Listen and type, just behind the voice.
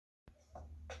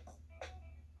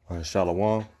All right, Shalom.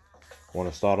 I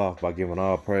want to start off by giving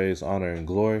all praise, honor, and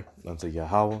glory unto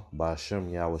Yahweh, by Hashem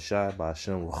Yahweh Shai, by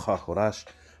Hashem Ruach. I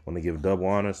want to give double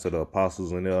honors to the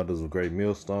apostles and elders of Great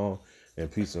Millstone,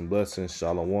 and peace and blessings,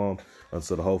 Shalom,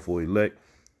 unto the hopeful elect.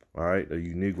 All right,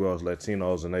 you Negroes,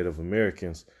 Latinos, and Native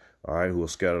Americans, all right, who are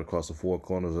scattered across the four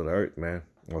corners of the earth, man.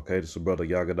 Okay, this is brother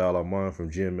Yagadal Amon from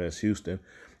GMS Houston,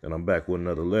 and I'm back with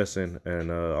another lesson,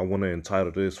 and I want to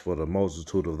entitle this For the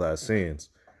Multitude of Thy Sins,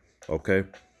 okay?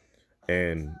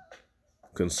 And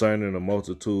concerning the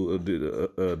multitude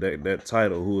of that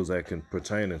title, who is that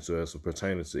pertaining to us,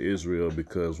 pertaining to Israel,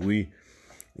 because we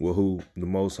were who the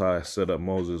Most High set up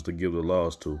Moses to give the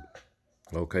laws to.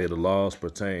 Okay, the laws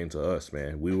pertain to us,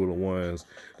 man. We were the ones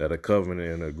that a covenant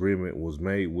and agreement was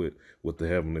made with the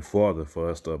Heavenly Father for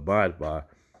us to abide by.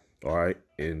 All right,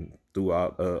 and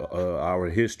throughout our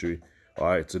history, all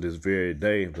right, to this very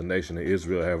day, the nation of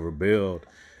Israel have rebelled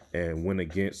and went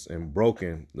against and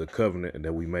broken the covenant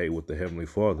that we made with the Heavenly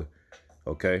Father.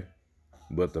 Okay,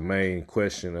 but the main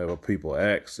question that people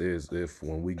ask is if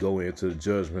when we go into the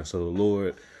judgments of the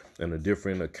Lord and the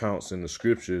different accounts in the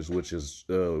scriptures, which is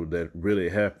that really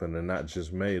happened and not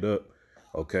just made up,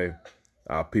 okay,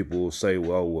 our people will say,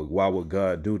 well, why would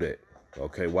God do that?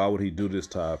 Okay, why would he do this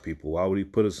to our people? Why would he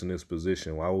put us in this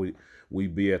position? Why would we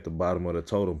be at the bottom of the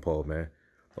totem pole, man?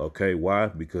 Okay, why?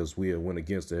 Because we have went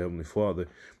against the Heavenly Father,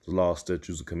 the law,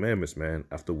 statutes, and commandments, man,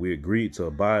 after we agreed to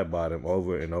abide by them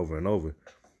over and over and over.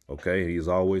 Okay, he's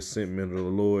always sent men of the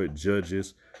Lord,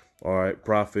 judges, all right,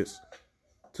 prophets,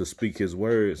 to speak his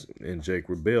words, and Jake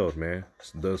rebelled, man.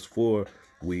 Thus for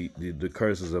the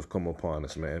curses have come upon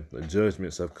us, man. The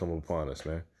judgments have come upon us,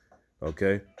 man.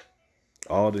 Okay,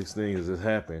 all these things that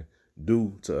happen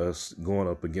due to us going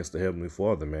up against the Heavenly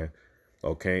Father, man.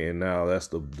 Okay, and now that's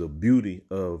the beauty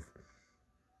of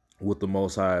what the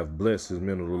Most High have blessed his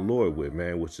men of the Lord with,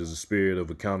 man, which is a spirit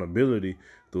of accountability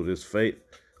through this faith,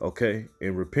 okay,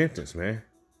 and repentance, man.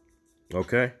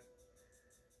 Okay.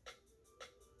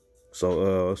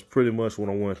 So it's pretty much what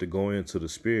I wanted to go into the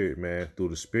spirit, man. Through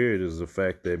the spirit is the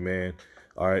fact that, man,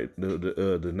 all right,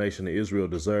 the nation of Israel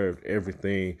deserved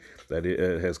everything that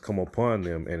it has come upon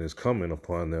them and is coming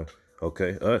upon them.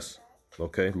 Okay, us.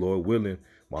 Okay, Lord willing,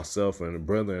 myself and the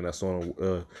brethren that's on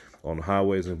the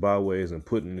highways and byways and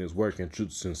putting this work in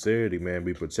truth, sincerity, man,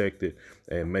 be protected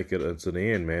and make it unto the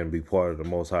end, man. Be part of the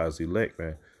Most High's elect,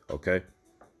 man. Okay.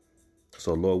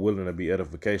 So, Lord willing, to be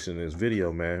edification in this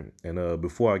video, man. And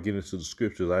before I get into the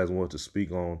scriptures, I just wanted to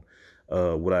speak on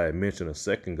what I had mentioned a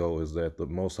second ago, is that the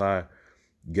Most High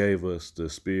gave us the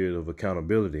spirit of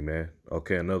accountability, man.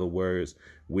 Okay, in other words,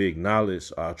 we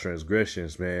acknowledge our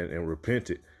transgressions, man, and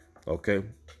repented, okay,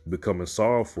 becoming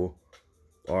sorrowful,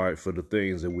 all right, for the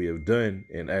things that we have done,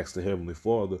 and asked the Heavenly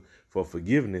Father for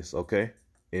forgiveness, okay,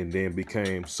 and then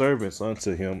became servants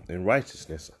unto him in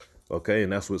righteousness. Okay,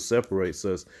 and that's what separates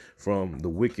us from the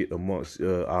wicked amongst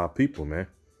our people, man.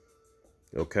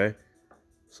 Okay,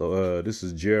 so this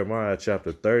is Jeremiah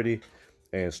chapter 30,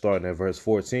 and starting at verse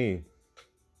 14.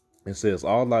 It says,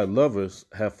 all thy lovers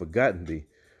have forgotten thee.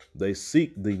 They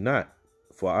seek thee not,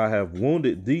 for I have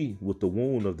wounded thee with the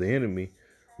wound of the enemy,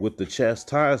 with the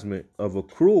chastisement of a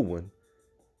cruel one,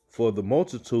 for the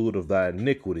multitude of thy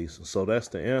iniquities. So that's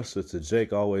the answer to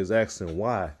Jake always asking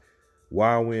why.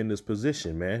 Why are we in this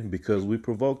position, man? Because we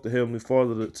provoked the Heavenly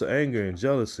Father to anger and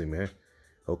jealousy, man.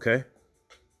 Okay?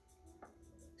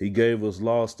 He gave us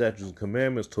laws, statutes, and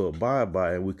commandments to abide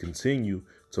by, and we continue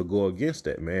to go against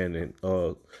that, man. And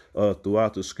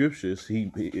throughout the scriptures,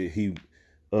 he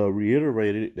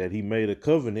reiterated that he made a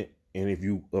covenant, and if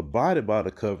you abided by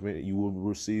the covenant, you will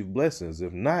receive blessings.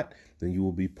 If not, then you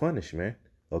will be punished, man.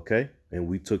 Okay? And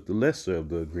we took the lesser of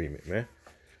the agreement, man.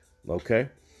 Okay?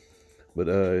 But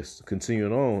it's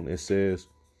continuing on, it says,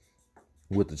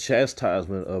 with the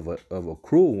chastisement of a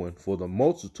cruel one, for the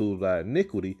multitude of thy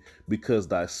iniquity, because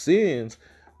thy sins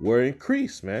were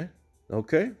increased, man.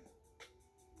 Okay?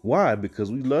 Why?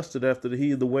 Because we lusted after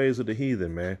the ways of the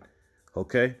heathen, man.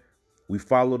 Okay? We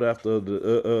followed after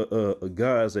the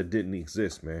gods that didn't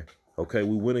exist, man. Okay?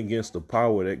 We went against the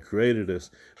power that created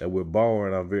us, that we're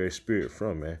borrowing our very spirit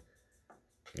from, man.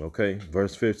 Okay,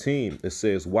 verse 15, it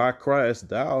says, why criest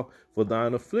thou for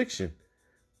thine affliction?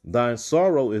 Thine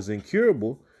sorrow is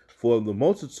incurable for the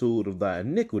multitude of thy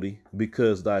iniquity,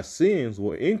 because thy sins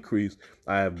were increased.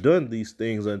 I have done these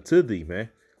things unto thee, man.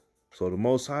 So the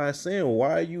Most High is saying,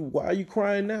 why are you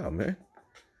crying now, man?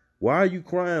 Why are you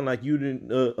crying like you didn't,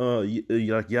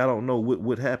 like y'all don't know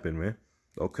what happened, man?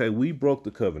 Okay, we broke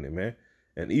the covenant, man.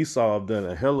 And Esau have done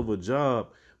a hell of a job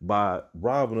by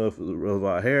robbing us of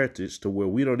our heritage to where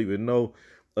we don't even know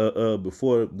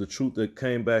before the truth that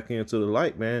came back into the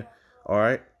light, man. All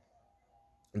right.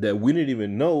 that we didn't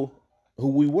even know who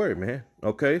we were, man.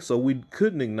 Okay, so we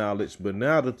couldn't acknowledge, but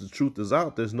now that the truth is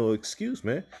out, there's no excuse,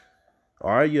 man.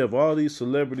 All right, you have all these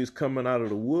celebrities coming out of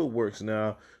the woodworks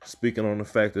now, speaking on the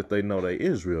fact that they know they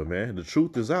Israel, man. The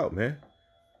truth is out, man.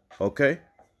 Okay,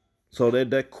 so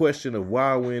that question of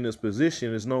why we're in this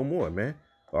position is no more, man.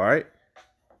 All right,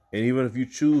 and even if you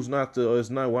choose not to, it's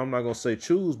not. Well, I'm not gonna say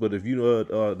choose, but if you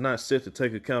are not set to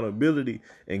take accountability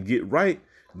and get right,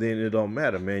 then it don't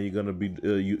matter, man. You're gonna be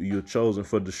you're chosen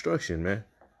for destruction, man.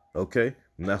 Okay,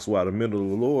 and that's why the men of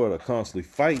the Lord are constantly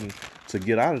fighting to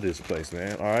get out of this place,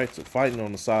 man. All right, so fighting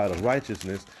on the side of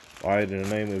righteousness. All right, in the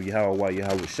name of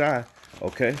Yahweh Shai.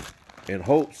 Okay, in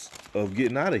hopes of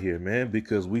getting out of here, man,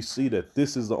 because we see that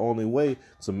this is the only way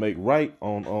to make right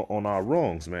on our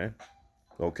wrongs, man.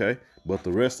 Okay, but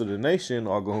the rest of the nation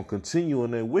are going to continue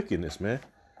in their wickedness, man.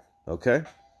 Okay,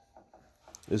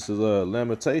 this is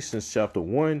Lamentations chapter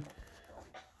 1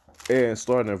 and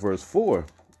starting at verse 4.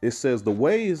 It says, the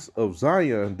ways of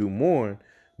Zion do mourn,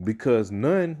 because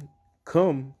none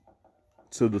come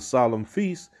to the solemn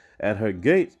feast. At her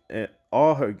gates, and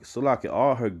all her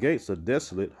gates are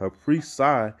desolate. Her priests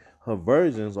sigh, her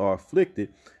virgins are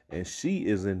afflicted, and she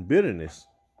is in bitterness.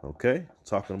 Okay,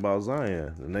 talking about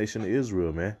Zion, the nation of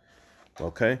Israel, man.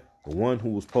 Okay, the one who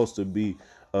was supposed to be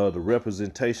the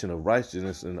representation of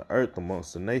righteousness in the earth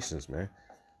amongst the nations, man.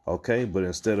 Okay, but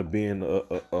instead of being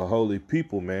a holy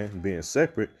people, man, being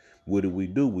separate, what did we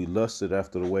do? We lusted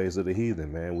after the ways of the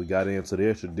heathen, man. We got into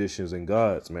their traditions and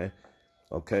gods, man.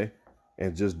 Okay,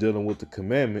 and just dealing with the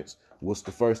commandments. What's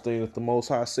the first thing that the Most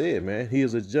High said, man? He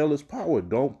is a jealous power.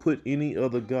 Don't put any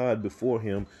other God before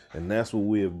him. And that's what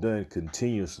we have done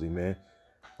continuously, man.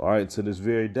 All right, to this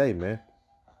very day, man.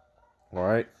 All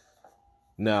right.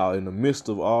 Now, in the midst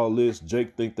of all this,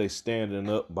 Jake think they standing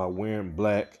up by wearing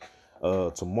black.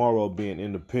 Tomorrow being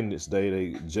Independence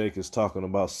Day, Jake is talking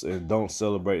about and don't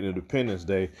celebrate Independence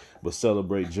Day, but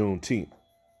celebrate Juneteenth.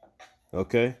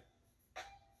 Okay.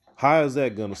 How is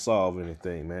that going to solve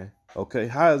anything, man? Okay,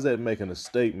 how is that making a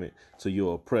statement to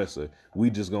your oppressor? We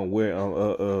just gonna wear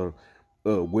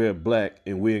black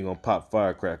and we ain't gonna pop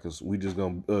firecrackers. We just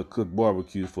gonna cook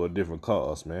barbecue for a different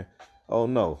cause, man. Oh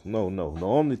no. The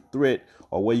only threat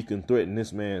or way you can threaten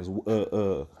this man's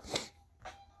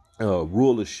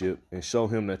rulership and show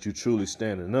him that you truly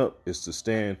standing up is to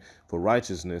stand for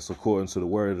righteousness according to the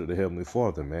word of the Heavenly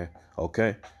Father, man.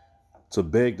 Okay. To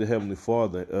beg the Heavenly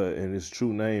Father in his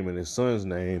true name and his son's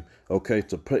name, okay,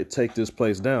 to take this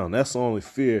place down. That's the only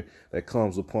fear that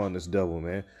comes upon this devil,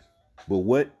 man. But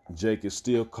what? Jake is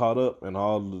still caught up in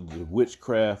all the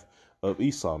witchcraft of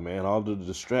Esau, man. All the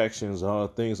distractions, all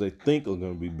the things they think are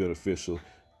going to be beneficial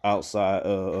outside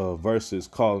versus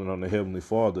calling on the Heavenly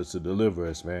Father to deliver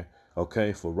us, man.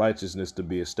 Okay, for righteousness to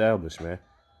be established, man.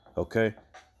 Okay.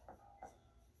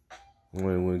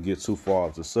 We get too far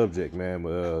off the subject, man,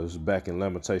 but it's back in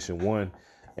Lamentation 1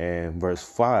 and verse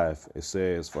 5. It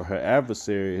says, for her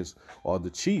adversaries are the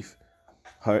chief,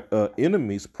 her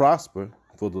enemies prosper,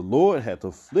 for the Lord hath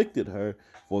afflicted her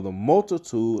for the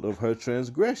multitude of her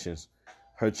transgressions.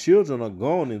 Her children are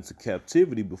gone into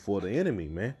captivity before the enemy,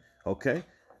 man. Okay,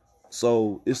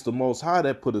 so it's the Most High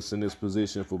that put us in this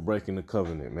position for breaking the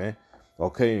covenant, man.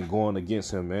 Okay, and going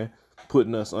against him, man,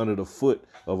 putting us under the foot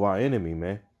of our enemy,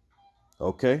 man.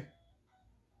 Okay,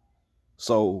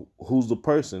 so who's the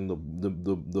person?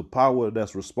 The power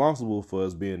that's responsible for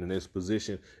us being in this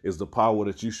position is the power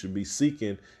that you should be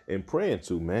seeking and praying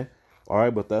to, man. All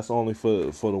right, but that's only for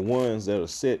the ones that are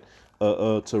set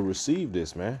to receive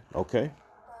this, man. Okay,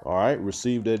 all right,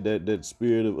 receive that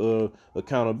spirit of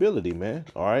accountability, man.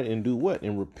 All right, and do what?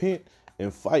 And repent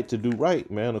and fight to do right,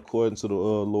 man, according to the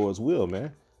Lord's will,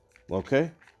 man. Okay.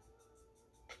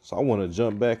 So I want to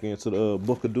jump back into the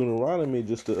book of Deuteronomy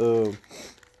just to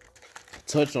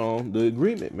touch on the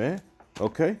agreement, man.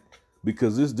 Okay,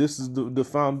 because this is the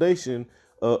foundation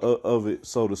of it,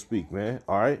 so to speak, man.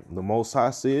 All right, the Most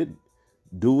High said,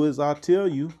 "Do as I tell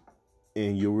you,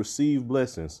 and you'll receive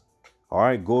blessings." All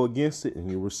right, go against it,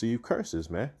 and you'll receive curses,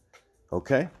 man.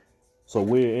 Okay, so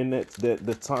we're in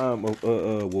the time of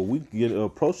where we get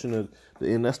approaching the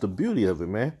end. That's the beauty of it,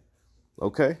 man.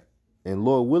 Okay. And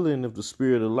Lord willing, if the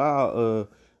Spirit allow,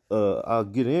 I'll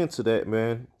get into that,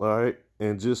 man. All right,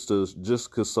 and just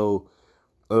cause so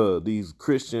these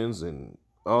Christians and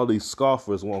all these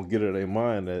scoffers won't get in their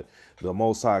mind that the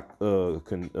Most High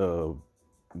can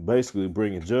basically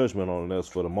bring a judgment on us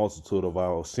for the multitude of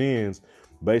our sins,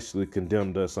 basically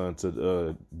condemned us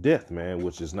unto death, man,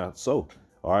 which is not so.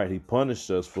 All right, he punished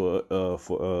us for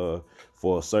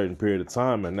a certain period of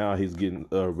time, and now he's getting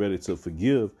ready to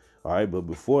forgive All right, but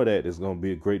before that, there's going to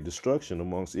be a great destruction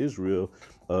amongst Israel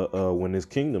when his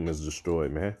kingdom is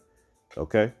destroyed, man.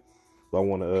 Okay, so I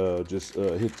want to just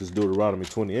hit this Deuteronomy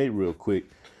 28 real quick.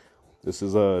 This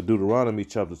is Deuteronomy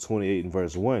chapter 28 and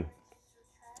verse 1.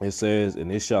 It says,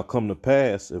 "And it shall come to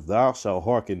pass, if thou shalt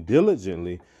hearken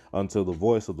diligently unto the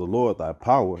voice of the Lord thy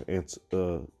power, and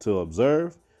to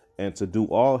observe and to do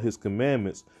all his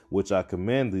commandments, which I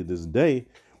command thee this day,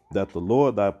 that the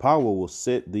Lord thy power will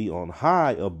set thee on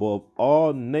high above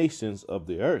all nations of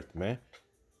the earth," man.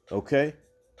 Okay.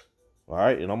 All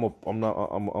right. And I'm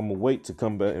gonna wait to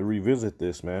come back and revisit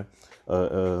this, man,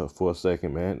 for a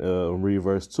second, man. Read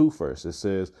verse 2 first. It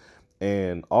says,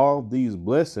 "And all these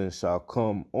blessings shall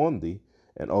come on thee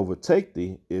and overtake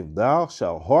thee, if thou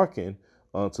shalt hearken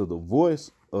unto the voice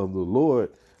of the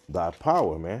Lord thy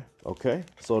power," man. Okay.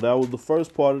 So that was the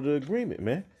first part of the agreement,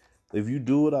 man. If you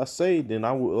do what I say, then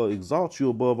I will exalt you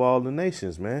above all the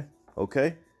nations, man.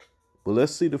 Okay. But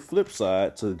let's see the flip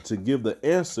side to give the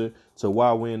answer to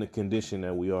why we're in the condition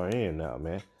that we are in now,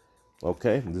 man.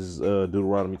 Okay. This is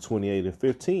Deuteronomy 28 and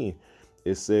 15.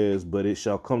 It says, "But it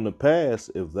shall come to pass,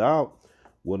 if thou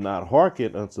wilt not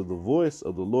hearken unto the voice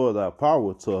of the Lord thy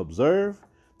power, to observe,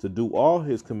 to do all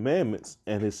his commandments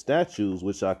and his statutes,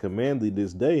 which I command thee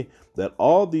this day, that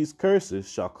all these curses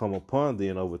shall come upon thee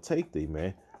and overtake thee,"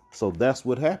 man. So that's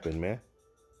what happened, man.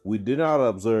 We did not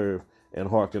observe and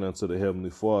hearken unto the Heavenly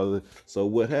Father. So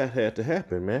what had to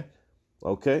happen, man?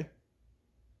 Okay.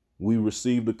 We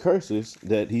received the curses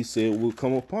that he said will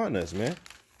come upon us, man.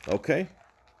 Okay.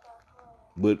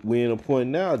 But we're in a point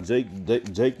now, Jake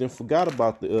done forgot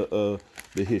about the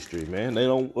history, man. They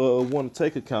don't want to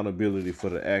take accountability for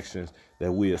the actions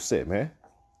that we have set, man.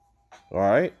 All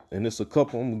right. And I'm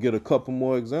gonna get a couple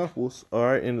more examples, all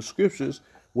right, in the scriptures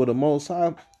where the Most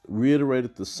High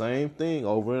reiterated the same thing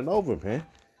over and over, man.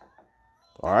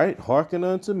 All right, hearken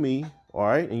unto me, all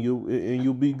right, and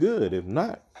you'll be good. If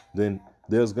not, then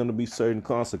there's gonna be certain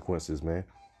consequences, man.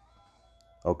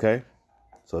 Okay,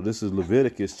 so this is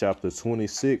Leviticus chapter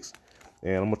 26,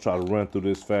 and I'm gonna try to run through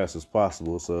this fast as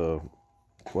possible. It's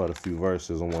quite a few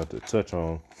verses I want to touch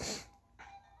on.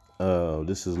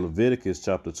 This is Leviticus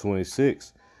chapter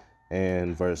 26.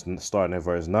 And starting at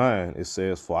verse 9, it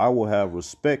says, "For I will have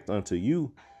respect unto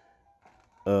you."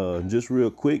 Just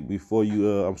real quick before you,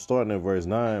 I'm starting at verse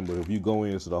 9, but if you go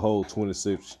into the whole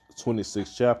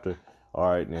 26 chapter, all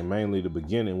right, and mainly the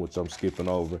beginning, which I'm skipping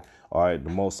over, all right, the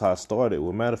Most High started.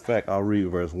 Well, matter of fact, I'll read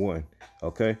verse 1,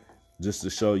 okay, just to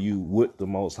show you what the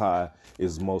Most High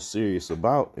is most serious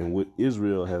about and what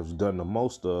Israel has done the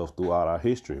most of throughout our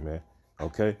history, man.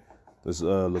 Okay. This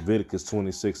Leviticus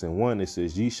 26 and 1. It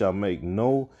says, "Ye shall make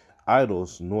no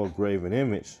idols nor graven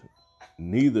image,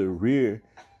 neither rear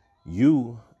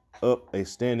you up a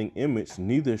standing image,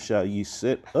 neither shall ye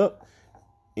set up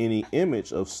any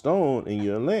image of stone in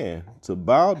your land to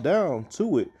bow down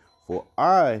to it, for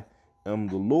I am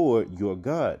the Lord your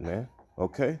God," man.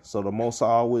 Okay, so the Most High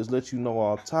always let you know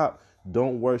off top,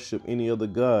 don't worship any other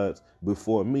gods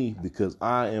before me, because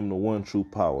I am the one true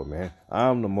power, man.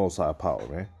 I'm the Most High power,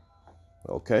 man.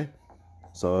 Okay,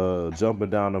 so jumping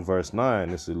down to verse 9,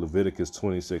 this is Leviticus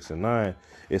 26 and 9.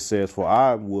 It says, "For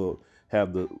I will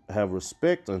have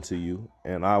respect unto you,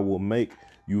 and I will make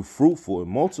you fruitful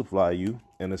and multiply you,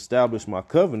 and establish my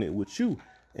covenant with you,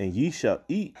 and ye shall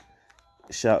eat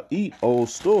old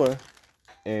store,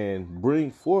 and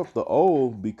bring forth the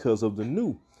old because of the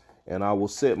new. And I will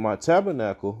set my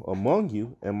tabernacle among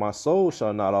you, and my soul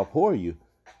shall not abhor you,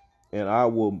 and I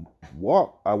will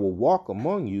walk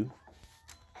among you,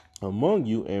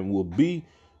 and will be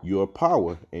your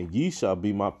power, and ye shall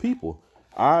be my people.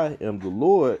 I am the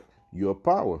Lord your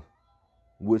power,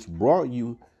 which brought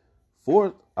you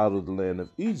forth out of the land of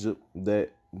Egypt,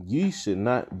 that ye should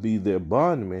not be their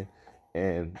bondmen,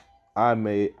 and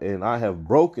I have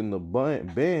broken the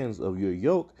bands of your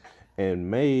yoke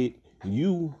and made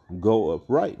you go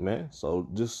upright," man. So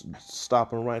just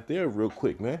stopping right there real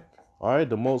quick, man. All right,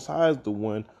 the Most High is the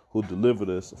one who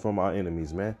delivered us from our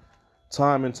enemies, man.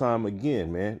 Time and time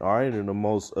again, man. All right, and the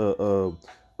most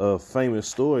famous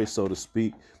story, so to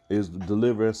speak, is the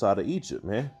deliverance out of Egypt,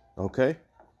 man. Okay,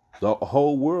 the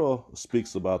whole world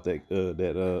speaks about that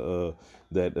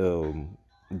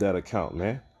account,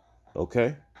 man.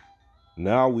 Okay,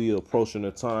 now we approaching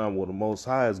a time where the Most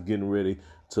High is getting ready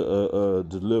to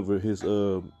deliver his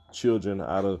children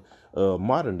out of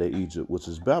modern day Egypt, which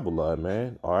is Babylon,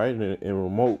 man. All right, in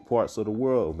remote parts of the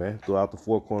world, man, throughout the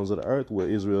four corners of the earth where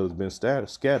Israel has been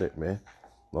scattered, man.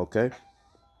 Okay,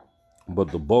 but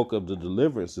the bulk of the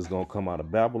deliverance is gonna come out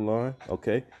of Babylon.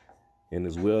 Okay, and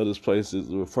as well, this place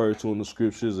is referred to in the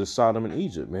scriptures as Sodom and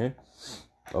Egypt, man.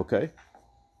 Okay,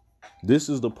 This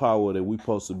is the power that we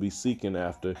supposed to be seeking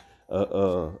after.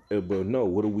 But no,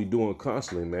 what are we doing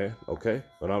constantly, man? Okay,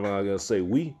 but I'm not gonna say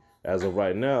we. As of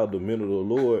right now, the men of the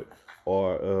Lord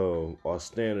are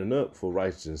standing up for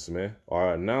righteousness, man.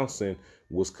 Are announcing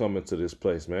what's coming to this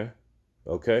place, man.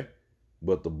 Okay,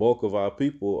 but the bulk of our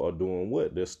people are doing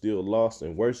what? They're still lost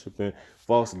and worshiping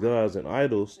false gods and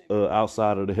idols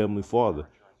outside of the Heavenly Father.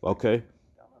 Okay,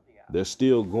 they're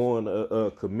still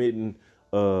going committing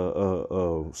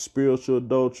spiritual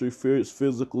adultery,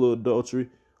 physical adultery.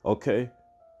 Okay,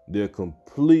 they're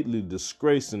completely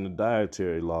disgracing the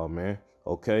dietary law, man.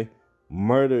 Okay,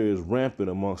 murder is rampant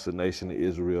amongst the nation of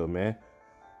Israel, man.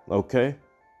 Okay,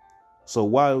 so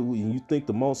why you think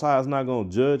the Most High is not gonna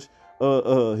judge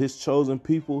his chosen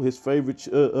people, his favorite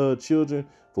children,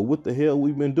 for what the hell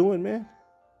we've been doing, man?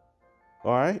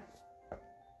 All right.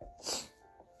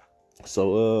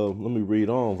 So let me read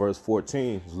on verse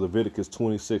 14, Leviticus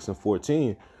 26 and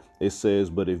 14. It says,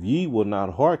 but if ye will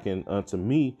not hearken unto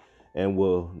me and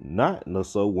will not, no,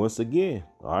 so once again,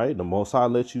 all right, the Most High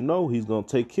let you know he's going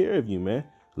to take care of you, man.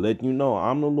 Let you know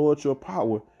I'm the Lord your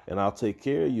power, and I'll take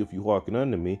care of you if you hearken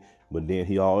unto me. But then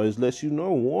he always lets you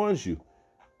know, warns you.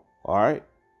 All right.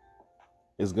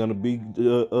 It's going to be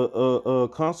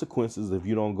consequences if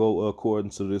you don't go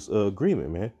according to this agreement,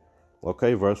 man.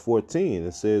 Okay, verse 14,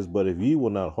 it says, but if ye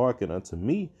will not hearken unto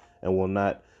me and will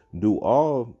not do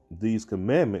all these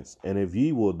commandments, and if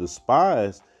ye will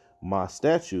despise my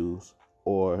statutes,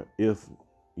 or if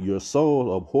your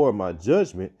soul abhor my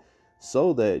judgment,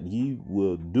 so that ye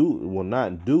will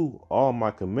not do all my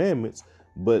commandments,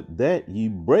 but that ye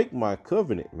break my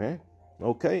covenant, man.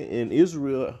 Okay, in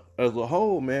Israel as a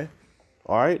whole, man.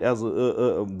 All right, as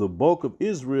the bulk of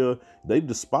Israel, they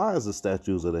despise the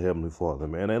statutes of the Heavenly Father,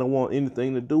 man. They don't want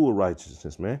anything to do with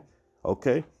righteousness, man.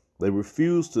 Okay, they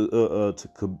refuse to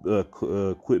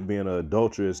quit being an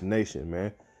adulterous nation,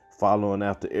 man, following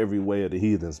after every way of the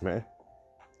heathens, man.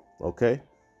 Okay,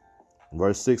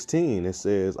 verse 16, it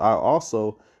says, I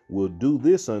also will do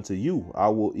this unto you. I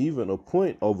will even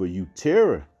appoint over you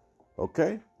terror.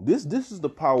 Okay, this is the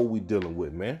power we dealing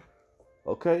with, man.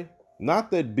 Okay.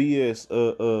 Not that BS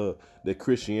that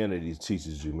Christianity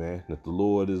teaches you, man. That the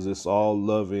Lord is this all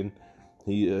loving.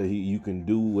 He you can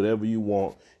do whatever you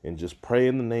want and just pray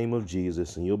in the name of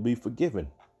Jesus and you'll be forgiven.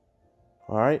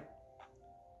 All right?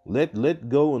 Let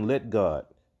go and let God.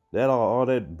 That all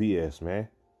that BS, man.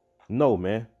 No,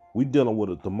 man. We dealing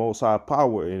with the Most High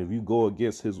power, and if you go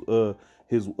against his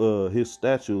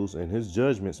statutes and his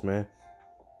judgments, man,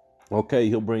 okay,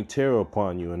 he'll bring terror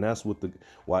upon you. And that's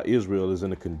why Israel is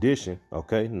in a condition,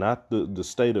 okay? Not the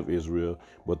state of Israel,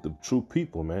 but the true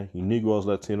people, man. You Negroes,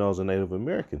 Latinos, and Native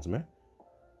Americans, man.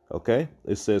 Okay?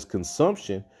 It says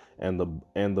consumption and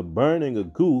the burning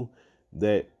of goo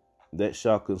that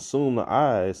shall consume the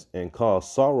eyes and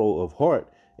cause sorrow of heart.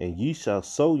 And ye shall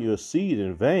sow your seed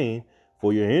in vain,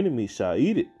 for your enemies shall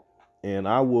eat it. And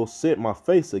I will set my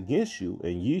face against you,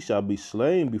 and ye shall be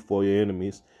slain before your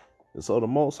enemies. And so the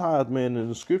Most High, man, in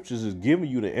the scriptures is giving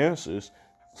you the answers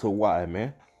to why,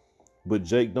 man. But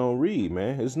Jake don't read,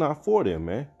 man. It's not for them,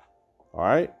 man. All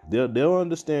right? They'll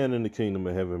understand in the kingdom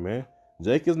of heaven, man.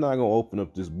 Jake is not going to open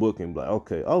up this book and be like,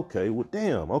 okay, well,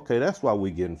 damn. Okay, that's why we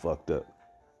getting fucked up.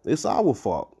 It's our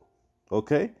fault.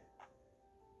 Okay?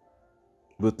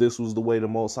 But this was the way the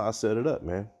Most High set it up,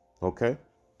 man. Okay?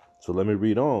 So let me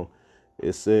read on.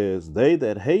 It says, they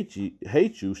that hate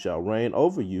you shall reign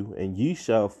over you, and ye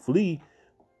shall flee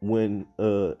when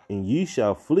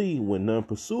none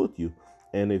pursueth you.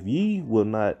 And if ye will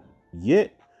not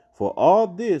yet for all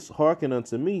this hearken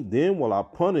unto me, then will I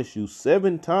punish you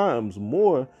 7 times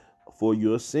more for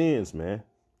your sins, man.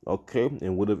 Okay,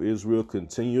 and what have Israel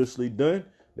continuously done?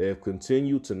 They have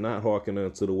continued to not hearken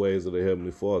unto the ways of the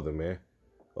Heavenly Father, man.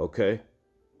 Okay,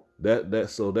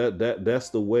 that's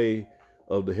the way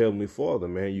of the Heavenly Father,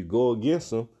 man. You go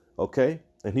against him, okay,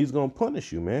 and he's gonna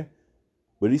punish you, man.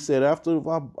 But he said, after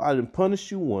I didn't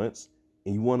punish you once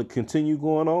and you want to continue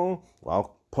going on,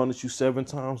 I'll punish you 7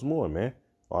 times more, man.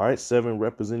 All right, 7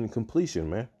 representing completion,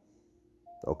 man.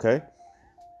 Okay.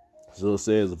 So it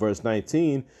says, verse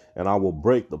 19, and I will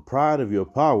break the pride of your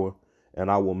power,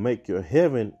 and I will make your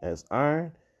heaven as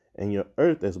iron and your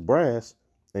earth as brass,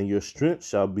 and your strength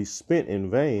shall be spent in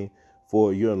vain,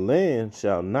 for your land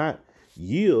shall not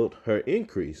yield her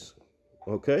increase.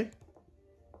 Okay.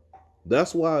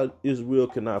 That's why Israel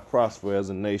cannot prosper as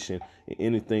a nation in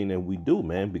anything that we do,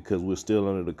 man, because we're still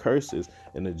under the curses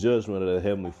and the judgment of the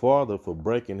Heavenly Father for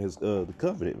breaking his the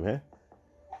covenant, man.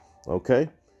 Okay.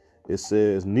 It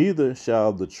says, neither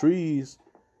shall the trees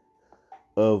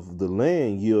of the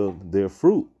land yield their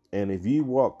fruit. And if ye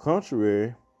walk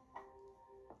contrary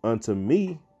unto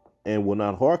me and will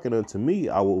not hearken unto me,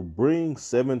 I will bring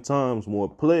 7 times more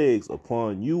plagues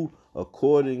upon you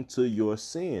according to your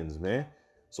sins, man.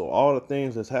 So all the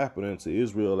things that's happening to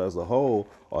Israel as a whole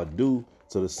are due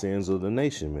to the sins of the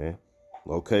nation, man.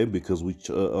 Okay, because we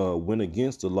went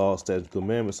against the law, statutes,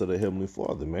 commandments of the Heavenly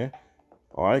Father, man.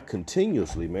 All right,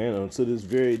 continuously, man, until this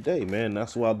very day, man.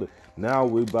 That's why now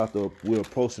we're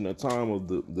approaching the time of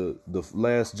the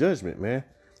last judgment, man.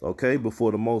 Okay,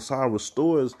 before the Most High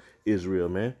restores Israel,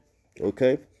 man.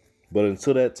 Okay, but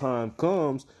until that time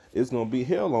comes, it's gonna be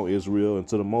hell on Israel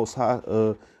until the Most High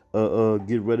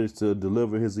get ready to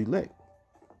deliver His elect.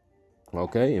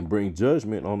 Okay, and bring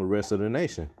judgment on the rest of the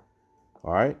nation.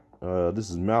 All right, this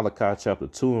is Malachi chapter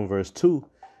 2 and verse 2.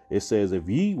 It says, "If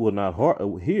ye will not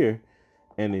hear,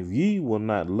 and if ye will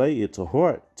not lay it to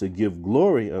heart to give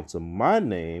glory unto my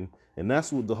name," and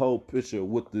that's what the whole picture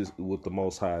what the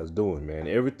Most High is doing, man.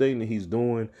 Everything that He's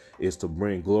doing is to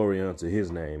bring glory unto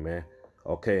His name, man.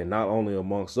 Okay, and not only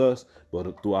amongst us,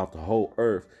 but throughout the whole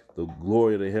earth, the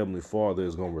glory of the Heavenly Father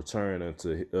is going to return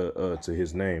unto to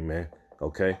His name, man.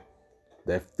 Okay.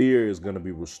 That fear is going to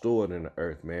be restored in the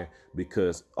earth, man,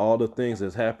 because all the things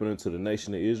that's happening to the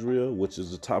nation of Israel, which is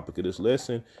the topic of this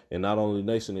lesson, and not only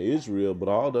the nation of Israel, but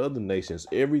all the other nations,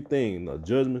 everything, the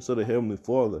judgments of the Heavenly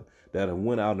Father that have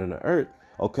went out in the earth.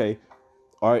 Okay,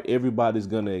 all right, everybody's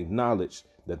going to acknowledge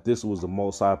that this was the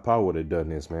Most High power that done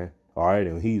this, man. All right,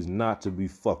 and He's not to be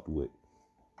fucked with.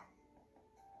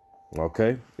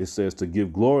 Okay, it says to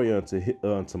give glory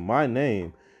unto my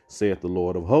name, saith the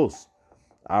Lord of hosts.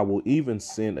 I will even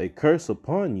send a curse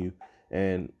upon you,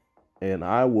 and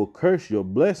I will curse your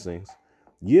blessings.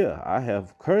 Yeah, I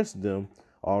have cursed them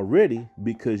already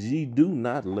because ye do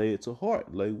not lay it to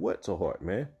heart. Lay what to heart,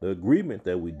 man? The agreement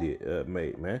that we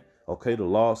made, man. Okay, the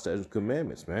law, statutes,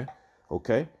 commandments, man.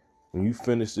 Okay, when you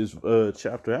finish this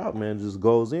chapter out, man, just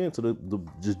goes into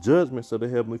the judgments of the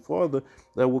Heavenly Father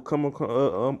that will come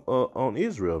on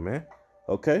Israel, man.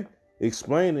 Okay,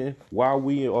 explaining why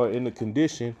we are in the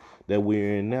condition that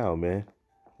we're in now, man.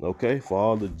 Okay, for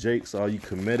all the jakes, all you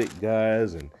comedic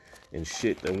guys and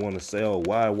shit that want to say, oh,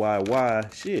 why,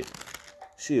 shit,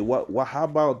 what? How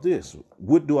about this?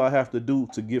 What do I have to do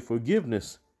to get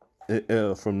forgiveness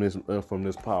from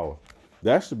this power?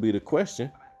 That should be the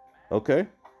question. Okay,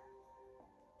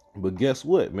 but guess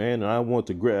what, man? And I want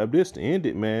to grab this to end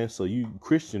it, man. So you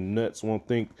Christian nuts won't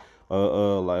think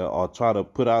like or try to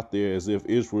put out there as if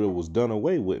Israel was done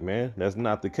away with, man. That's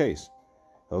not the case.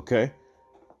 Okay,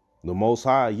 the Most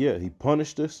High, yeah, He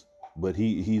punished us, but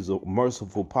He's a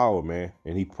merciful power, man,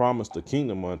 and He promised the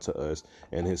kingdom unto us,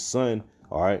 and His Son,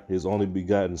 all right, His only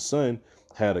begotten Son,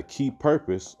 had a key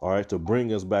purpose, all right, to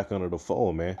bring us back under the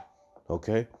fold, man.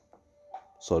 Okay,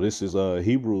 so this is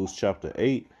Hebrews chapter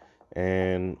 8,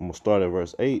 and I'm gonna start at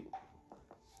verse 8.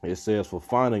 It says, "For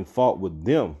finding fault with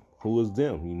them," who is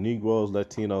them? You Negroes,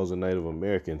 Latinos, and Native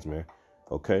Americans, man.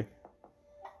 Okay.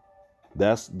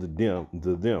 That's the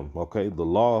them. Okay, the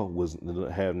law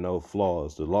had no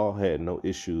flaws. The law had no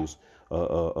issues,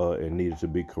 and needed to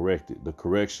be corrected. The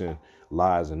correction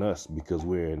lies in us because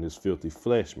we're in this filthy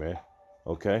flesh, man.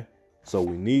 Okay, so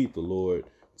we need the Lord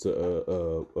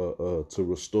to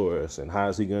restore us. And how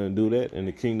is He gonna do that? In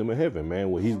the kingdom of heaven,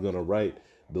 man, where He's gonna write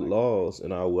the laws.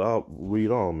 And I'll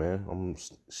read on, man. I'm gonna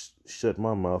shut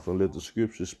my mouth and let the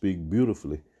scriptures speak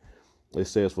beautifully. It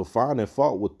says, "For finding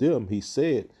fault with them, He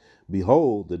said,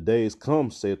 Behold, the days come,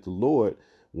 saith the Lord,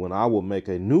 when I will make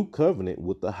a new covenant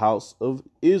with the house of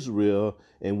Israel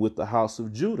and with the house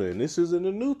of Judah." And this is in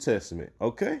the New Testament.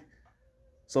 Okay,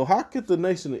 so how could the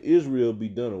nation of Israel be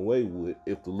done away with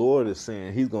if the Lord is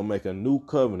saying He's gonna make a new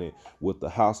covenant with the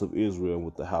house of Israel and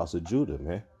with the house of Judah,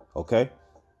 man? Okay,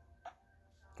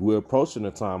 we're approaching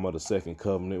the time of the second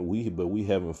covenant. But we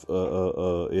haven't.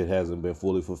 It hasn't been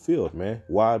fully fulfilled, man.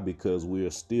 Why? Because we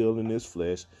are still in this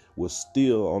flesh. We're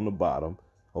still on the bottom.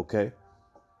 Okay,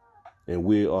 and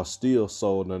we are still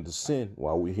sold under sin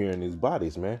while we're here in these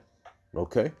bodies, man.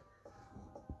 Okay,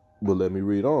 but let me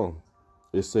read on.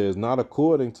 It says, "Not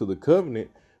according to the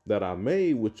covenant that I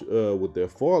made with their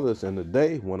fathers in the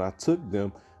day when I took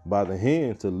them by the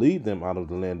hand to lead them out of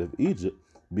the land of Egypt,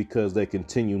 because they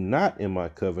continue not in my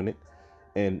covenant,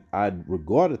 and I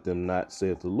regarded them not,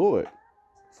 saith the Lord.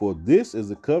 For this is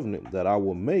the covenant that I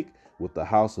will make with the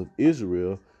house of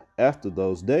Israel after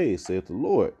those days, saith the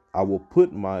Lord. I will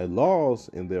put my laws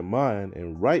in their mind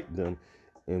and write them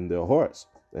in their hearts,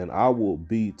 and I will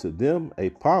be to them a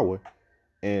power,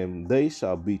 and they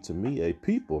shall be to me a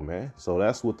people," man. So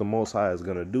that's what the Most High is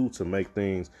going to do to make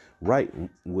things right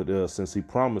with us, since He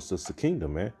promised us the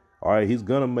kingdom, man. All right, he's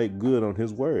gonna make good on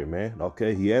his word, man.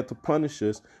 Okay, he had to punish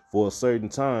us for a certain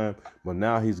time, but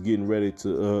now he's getting ready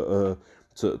to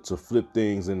flip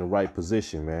things in the right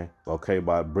position, man. Okay,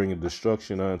 by bringing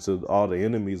destruction unto all the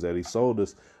enemies that he sold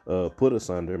us, put us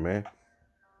under, man.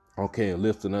 Okay, and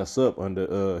lifting us up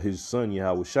under his son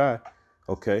Yahweh Shai,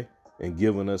 okay, and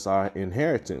giving us our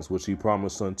inheritance, which he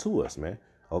promised unto us, man.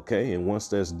 Okay, and once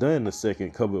that's done, the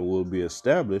second covenant will be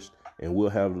established, and we'll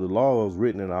have the laws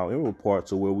written in our inward part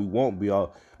to where we won't be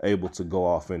able to go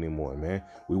off anymore, man.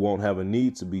 We won't have a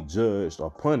need to be judged or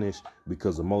punished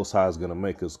because the Most High is going to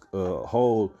make us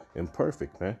whole and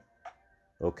perfect, man.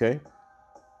 Okay,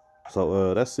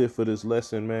 so that's it for this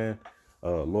lesson, man.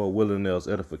 Lord willing, there's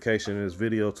edification in this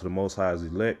video to the Most High's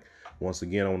elect. Once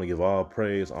again, I want to give all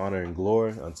praise, honor, and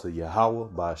glory unto Yahweh,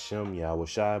 by Hashem, Yahweh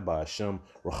Shai, by Hashem,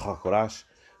 Rachakorash.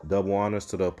 Double honors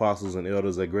to the apostles and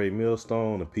elders at Great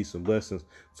Millstone, and peace and blessings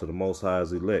to the Most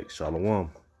High's elect. Shalom.